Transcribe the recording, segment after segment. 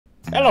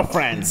Hello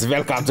friends,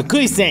 welcome to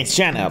Quiz Tenge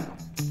channel.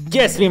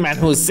 Guess me man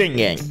who's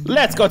singing.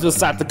 Let's go to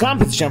start the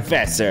competition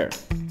faster.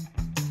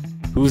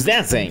 Who's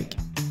dancing?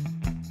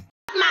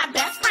 My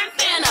best friend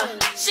Panda,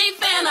 she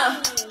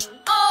finna.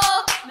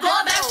 Oh,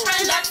 your best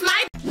friend, that's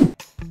my.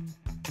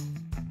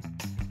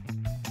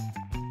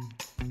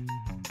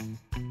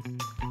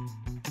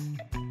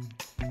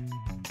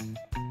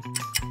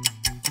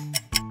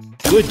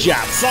 Good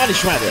job,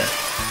 Salish mother.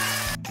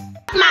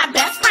 My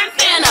best friend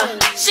Panda,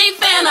 she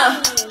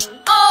finna.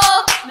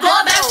 Oh,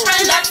 your best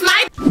friend, that's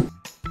my.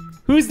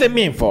 Who's the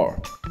meme for?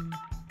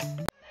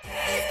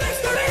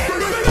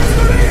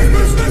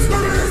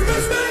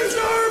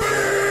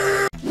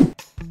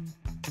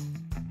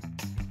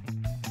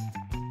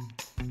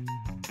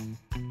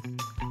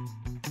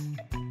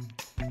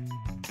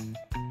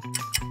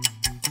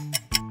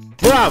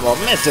 Bravo,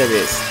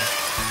 MrBeast.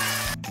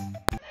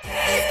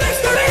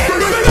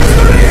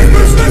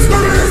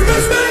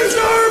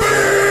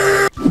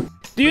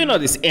 Do you know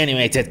this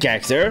animated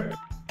character?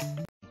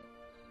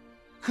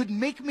 Could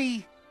make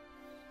me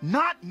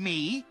not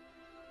me.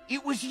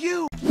 It was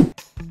you.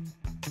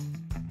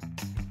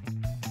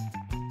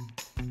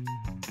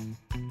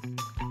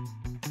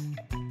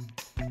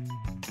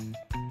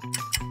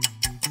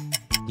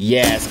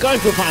 Yes, going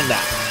to Panda.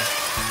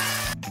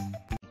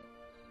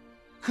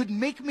 Could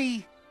make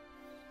me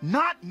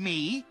not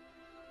me.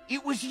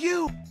 It was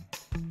you.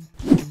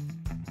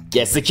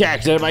 Guess the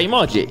character by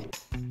emoji.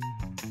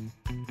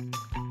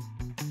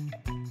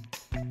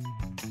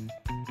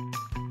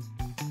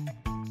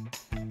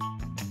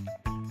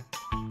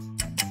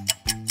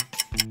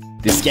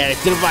 This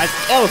character was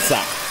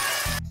Elsa.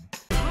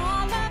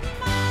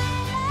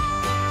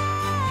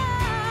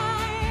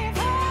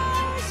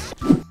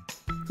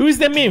 Who's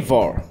the meme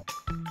for?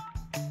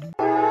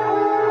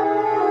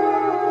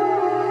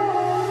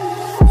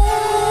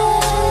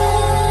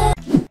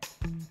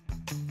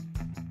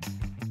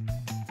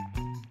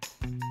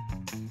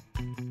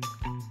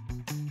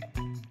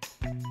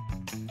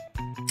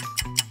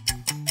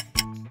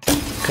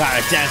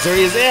 Correct answer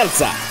is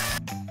Elsa.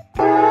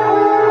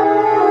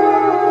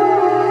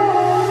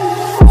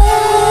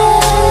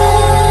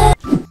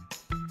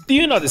 Do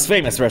you know this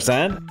famous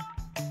person?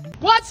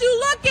 What you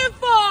looking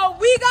for?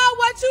 We got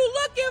what you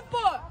looking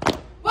for.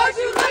 What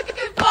you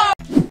looking for?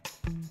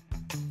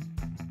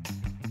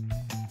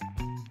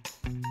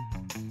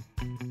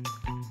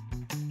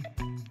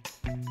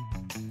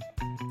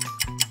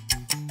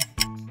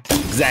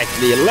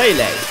 Exactly,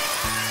 Lele.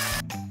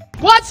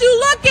 What you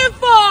looking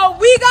for?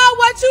 We got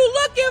what you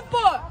looking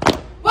for.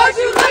 What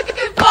you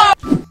looking for?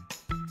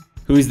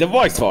 Who is the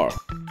voice for?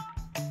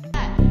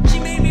 She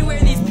made me wear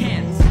these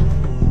pants.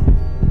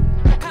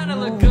 I kinda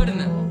look good in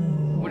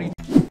them. What do you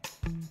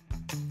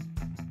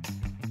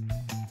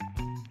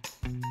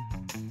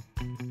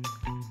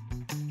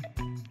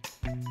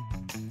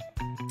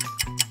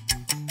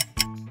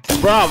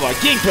Bravo,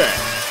 Keeper.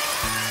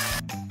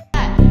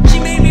 She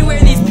made me wear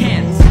these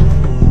pants.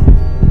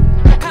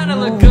 I kinda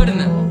look good in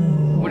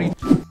them. What do you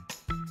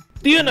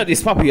Do you know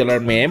this popular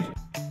meme?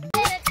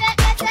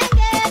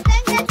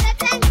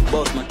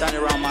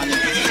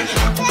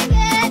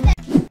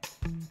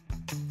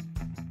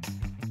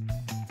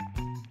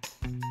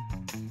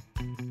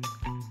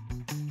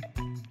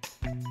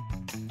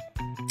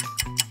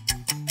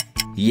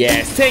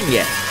 Yes,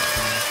 Tenge.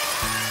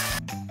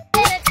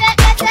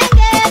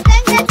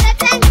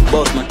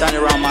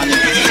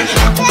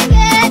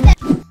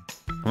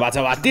 What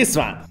about this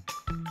one?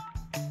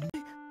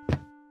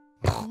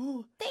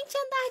 Tente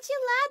andar de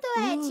lado,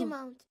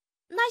 Edmond.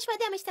 Nós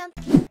podemos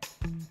tentar.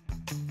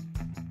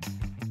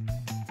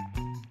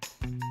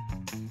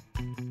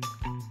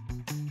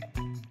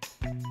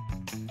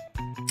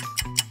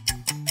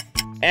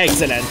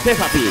 Excellent,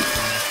 Peppa Pig.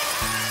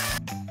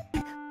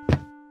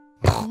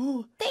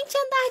 Tente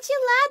andar de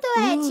lado,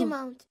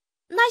 Edmond.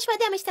 Nós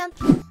podemos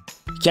tentar.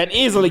 Can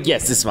easily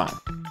guess this one.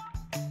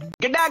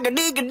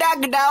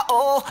 Gada,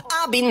 oh,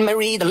 I've been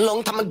married a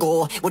long time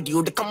ago. Would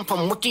you come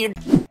from what you?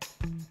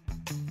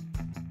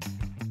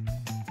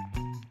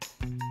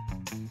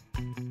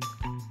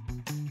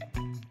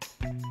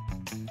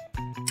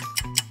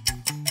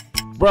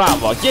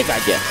 Bravo,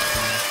 Gekage.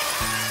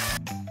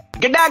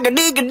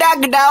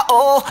 Gada,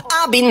 oh,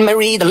 I've been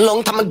married a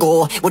long time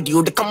ago. Would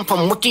you come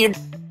from what you?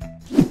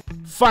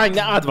 Find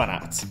the odd one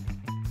out.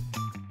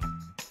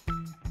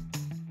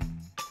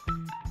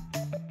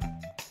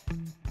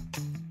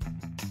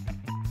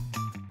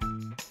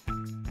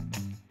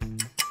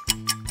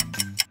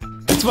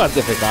 It was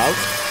difficult.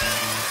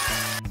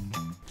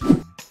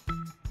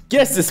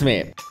 Guess this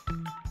meme.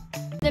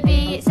 The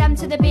B, it's M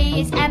to the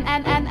B, it's M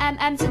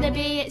to the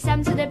B, it's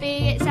M to the B,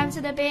 it's M to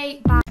the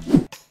B.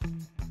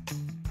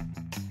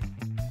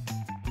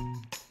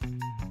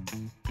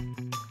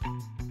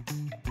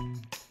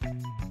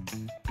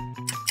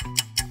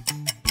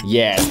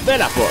 Yes,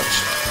 Bella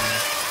Porch.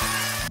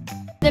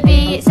 The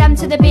B, it's M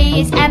to the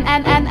B, it's M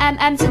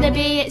to the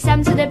B, it's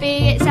M to the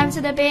B, it's M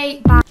to the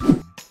B.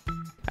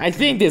 I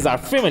think these are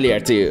familiar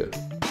to you.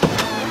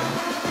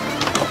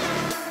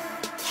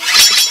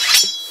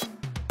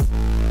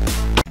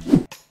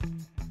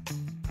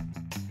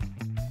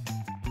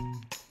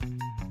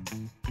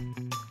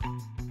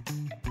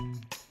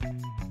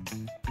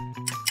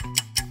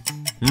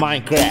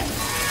 Minecraft.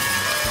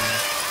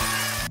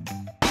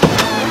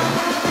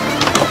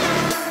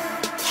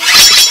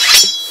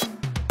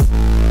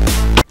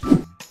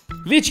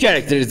 Which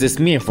character is this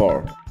meme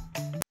for?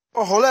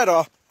 O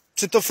cholera,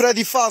 czy to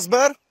Freddy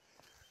Fazbear?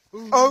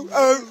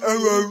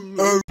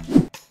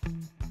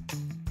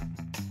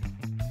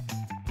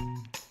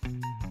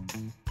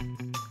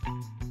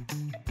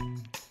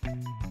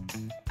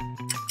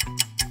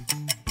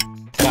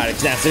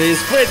 Correct answer is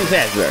Freddy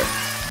Fazbear.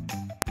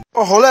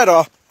 O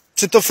cholera,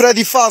 czy to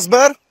Freddy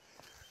Fazbear?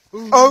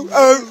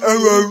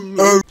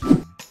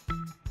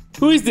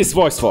 Who is this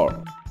voice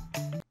for?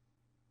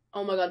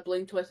 Oh my god,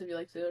 blink twice if you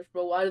like Sailors,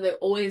 bro. Why do they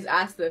always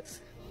ask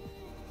this?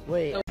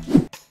 Wait.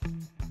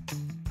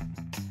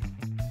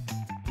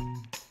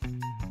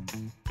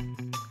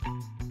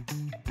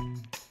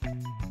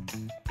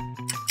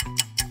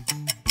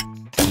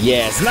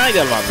 Yes,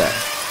 neither wonder.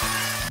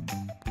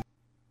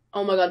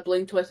 Oh my god,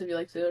 blink twice if you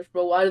like Sailors,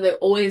 bro. Why do they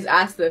always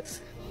ask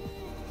this?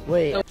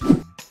 Wait.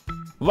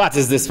 What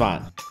is this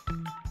one?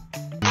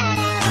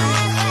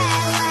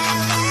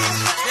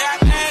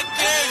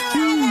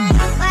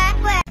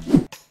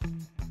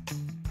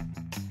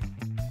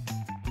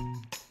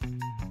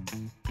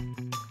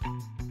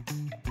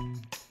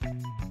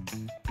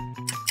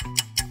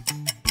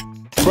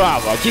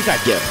 Bravo, kick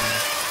again.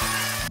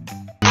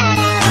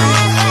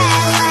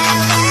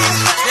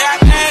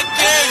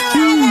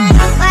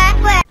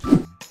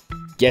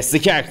 Guess the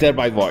character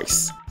by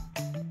voice.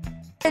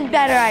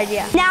 Better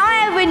idea. Now I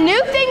have a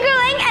new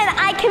fingerling and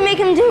I can make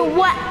him do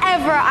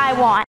whatever I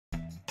want.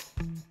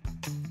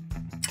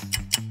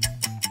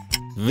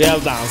 Well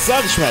done,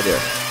 Salish Mother.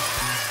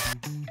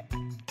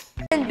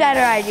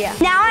 Better idea.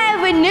 Now I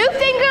have a new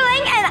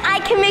fingerling and I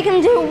can make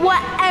him do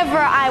whatever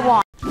I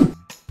want.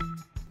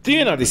 Do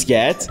you know this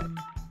cat?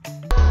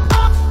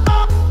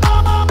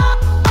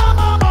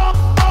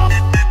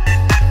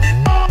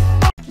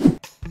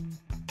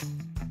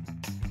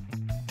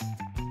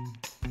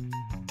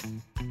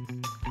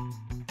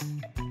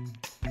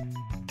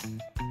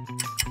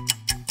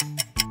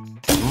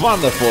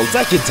 Wonderful,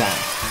 take your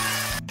time.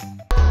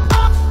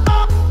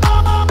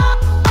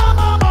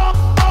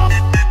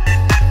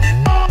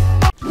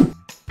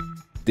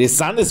 This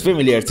sound is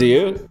familiar to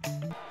you?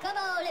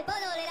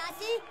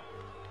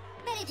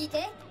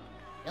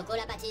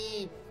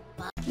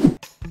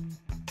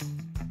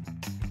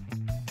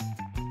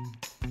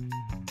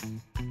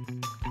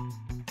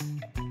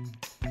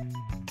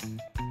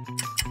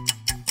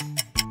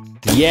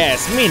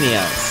 Yes,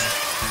 Minions.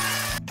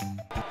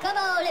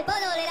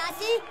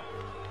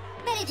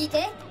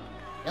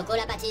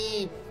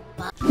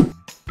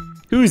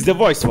 Who is the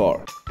voice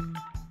for?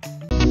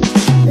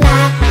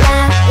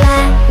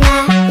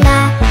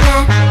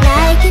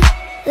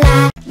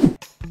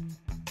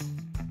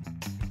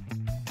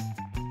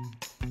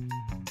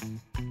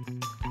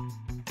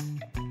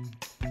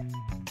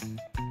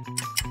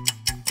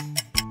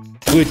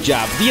 Good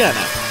job,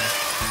 Diana.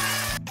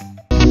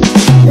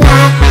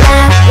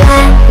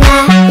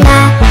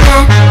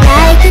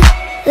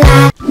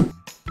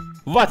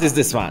 What is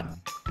this one?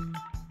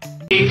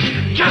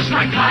 Just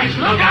like flies,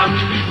 look out!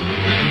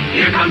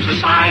 Here comes the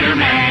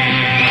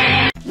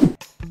Spider-Man!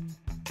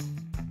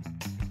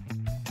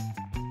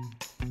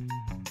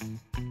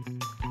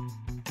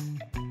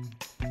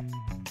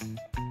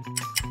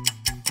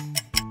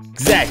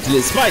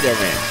 Exactly,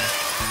 Spider-Man.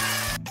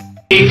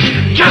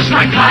 Just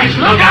like flies,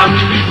 look out!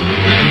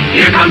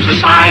 Here comes the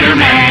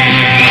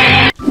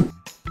Spider-Man!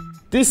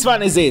 This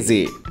one is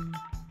easy.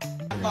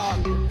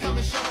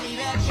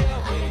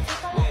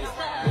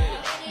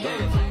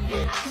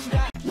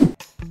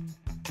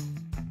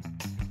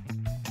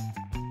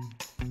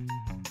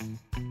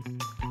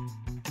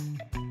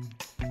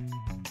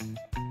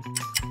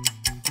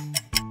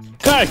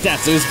 Correct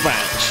answer is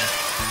Branch.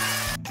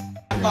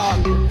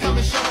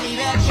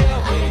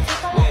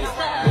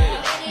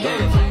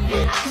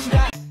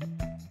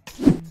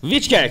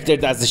 Which character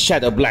does the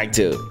shadow belong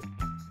to?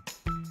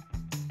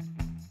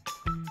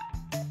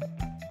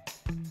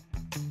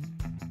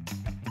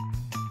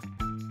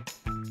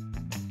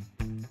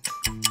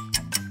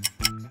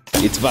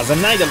 It was a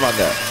Night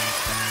Wonder.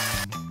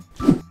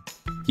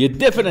 You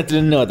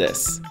definitely know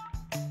this.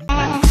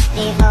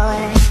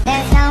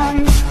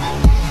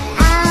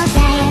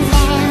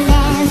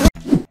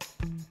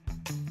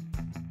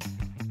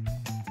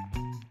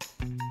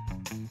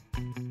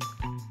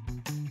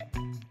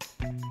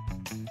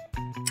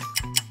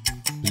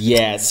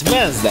 Yes,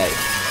 Wednesday.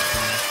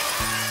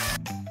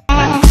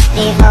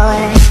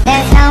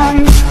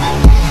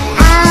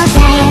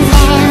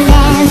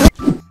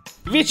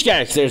 Which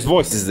character's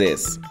voice is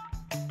this?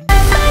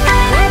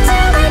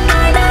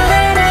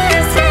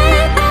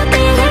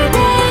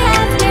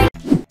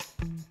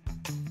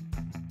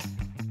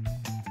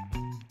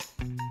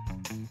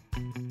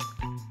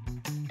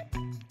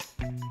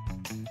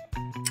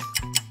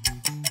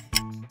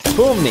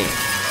 Homni.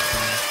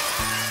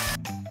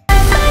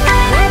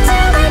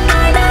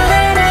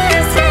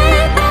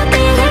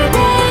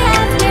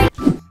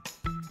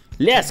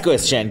 Last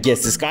question,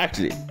 guess this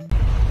correctly.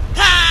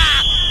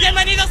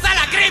 ¡Bienvenidos a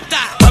la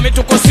cripta! dame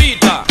tu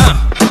cosita.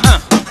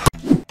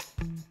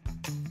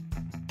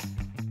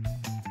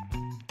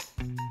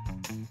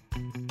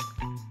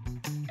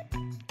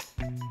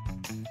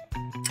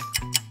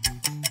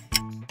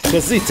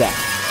 Cosita.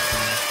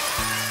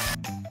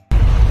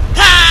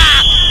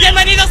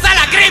 Bienvenidos a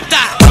la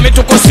cripta. Dame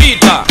tu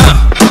cosita.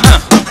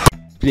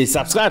 Please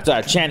subscribe to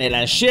our channel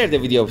and share the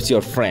video with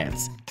your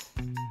friends.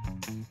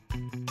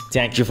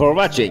 Thank you for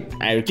watching.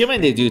 I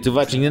recommend you to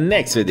watching the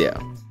next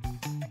video.